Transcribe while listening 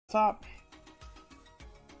top.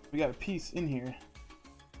 We got a piece in here.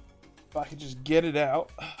 If I could just get it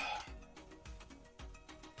out.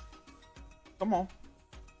 Come on.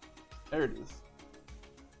 There it is.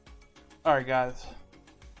 Alright, guys.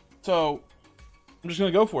 So, I'm just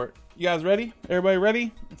going to go for it. You guys ready? Everybody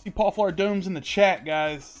ready? Let's see Paul Flart domes in the chat,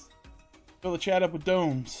 guys. Fill the chat up with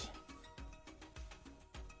domes.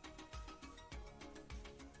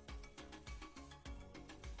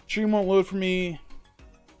 Stream won't load for me.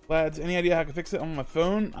 Lads, any idea how I can fix it on my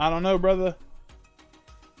phone? I don't know, brother.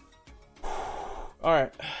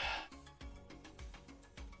 Alright.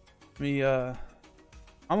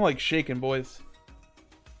 I'm like shaking, boys.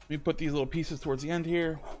 Let me put these little pieces towards the end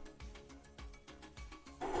here.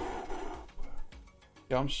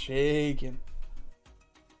 Yo, I'm shaking.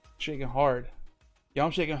 Shaking hard. Yo,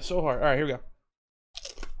 I'm shaking so hard. Alright, here we go.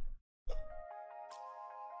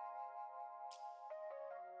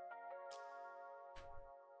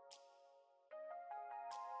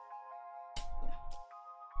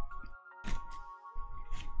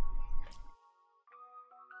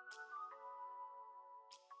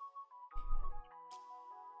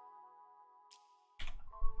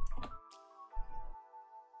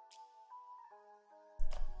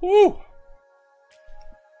 Woo!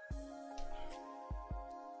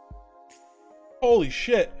 Holy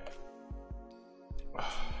shit.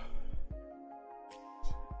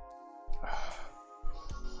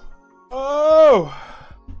 Oh!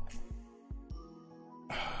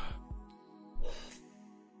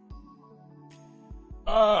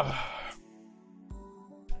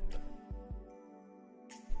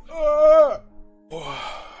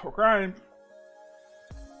 We're crying.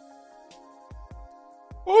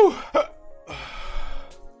 Woo!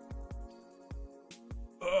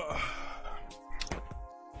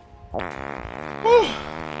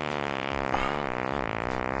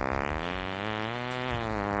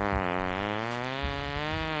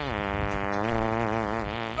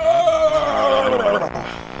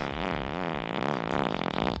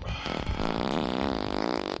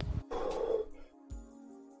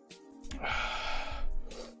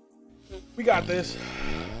 We got this.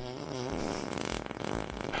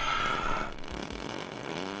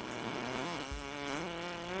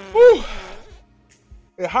 Woo!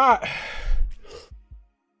 It's hot.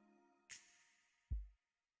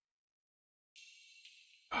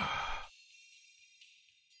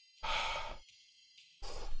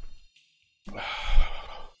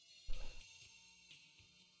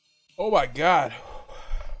 Oh my God.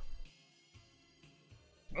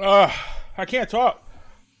 I can't talk.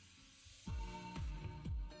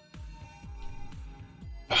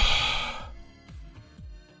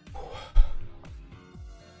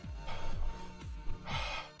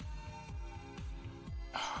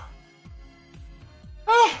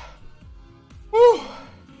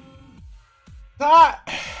 Hot.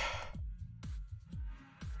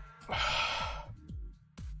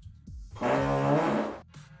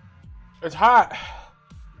 It's hot.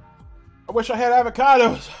 I wish I had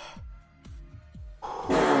avocados.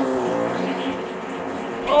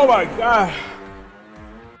 Oh my God.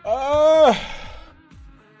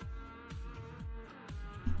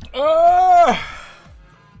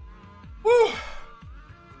 Woo.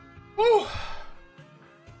 Woo.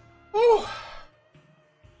 Woo.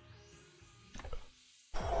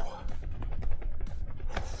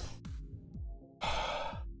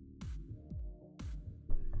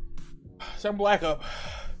 Some black up.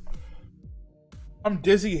 I'm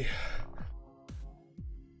dizzy.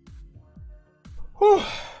 Whew.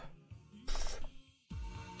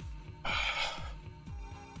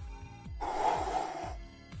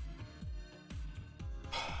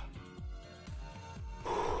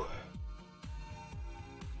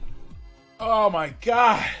 Oh my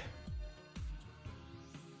God.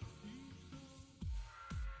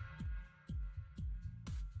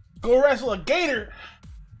 Go wrestle a gator.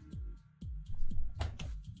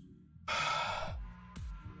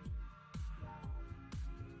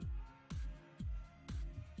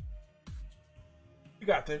 You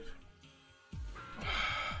got this.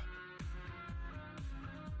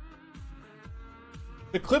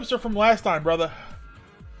 The clips are from last time, brother.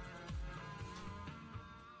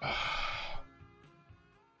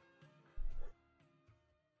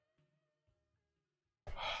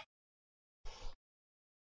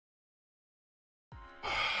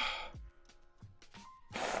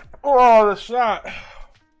 Oh, the shot.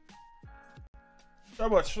 So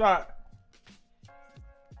much shot.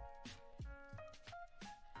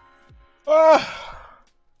 All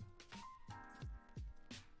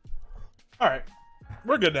right,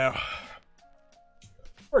 we're good now.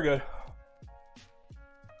 We're good.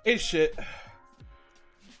 Ate shit.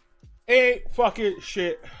 Ain't fucking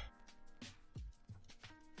shit.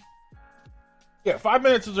 Yeah, 5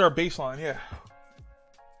 minutes is our baseline, yeah.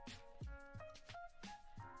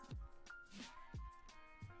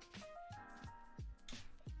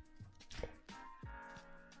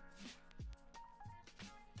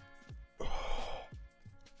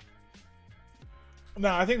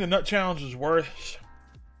 No, I think the nut challenge is worse.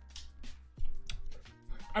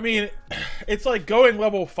 I mean, it's like going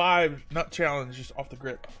level 5 nut challenge just off the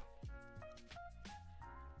grip.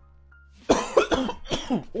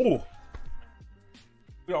 Ooh.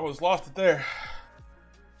 We almost lost it there.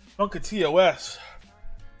 Dunk a TOS.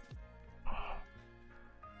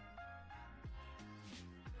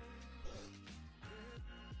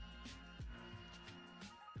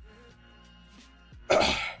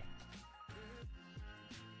 I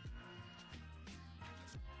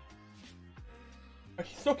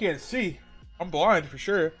still can't see. I'm blind for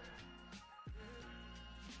sure.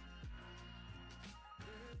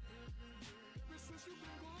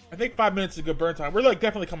 I think 5 minutes is a good burn time. We're like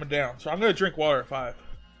definitely coming down, so I'm gonna drink water at 5.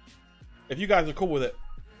 If you guys are cool with it.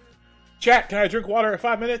 Chat, can I drink water at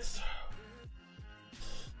 5 minutes?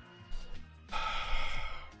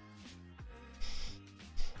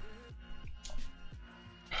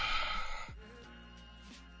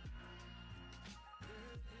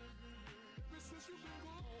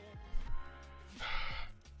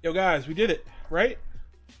 Yo guys, we did it, right?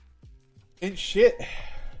 Ain't shit.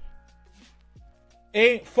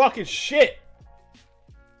 Ain't fucking shit.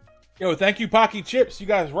 Yo, thank you, Pocky Chips. You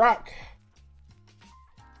guys rock.